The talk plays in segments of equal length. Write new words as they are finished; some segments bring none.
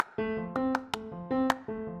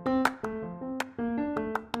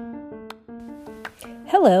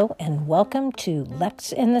Hello and welcome to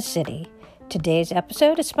Lex in the City. Today's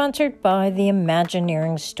episode is sponsored by the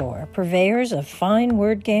Imagineering Store, purveyors of fine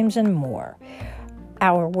word games and more.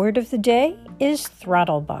 Our word of the day is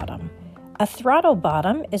throttle-bottom. A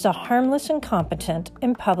throttle-bottom is a harmless incompetent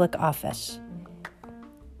in public office.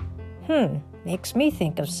 Makes me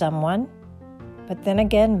think of someone. But then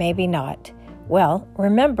again, maybe not. Well,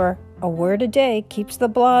 remember, a word a day keeps the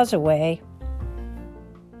blahs away.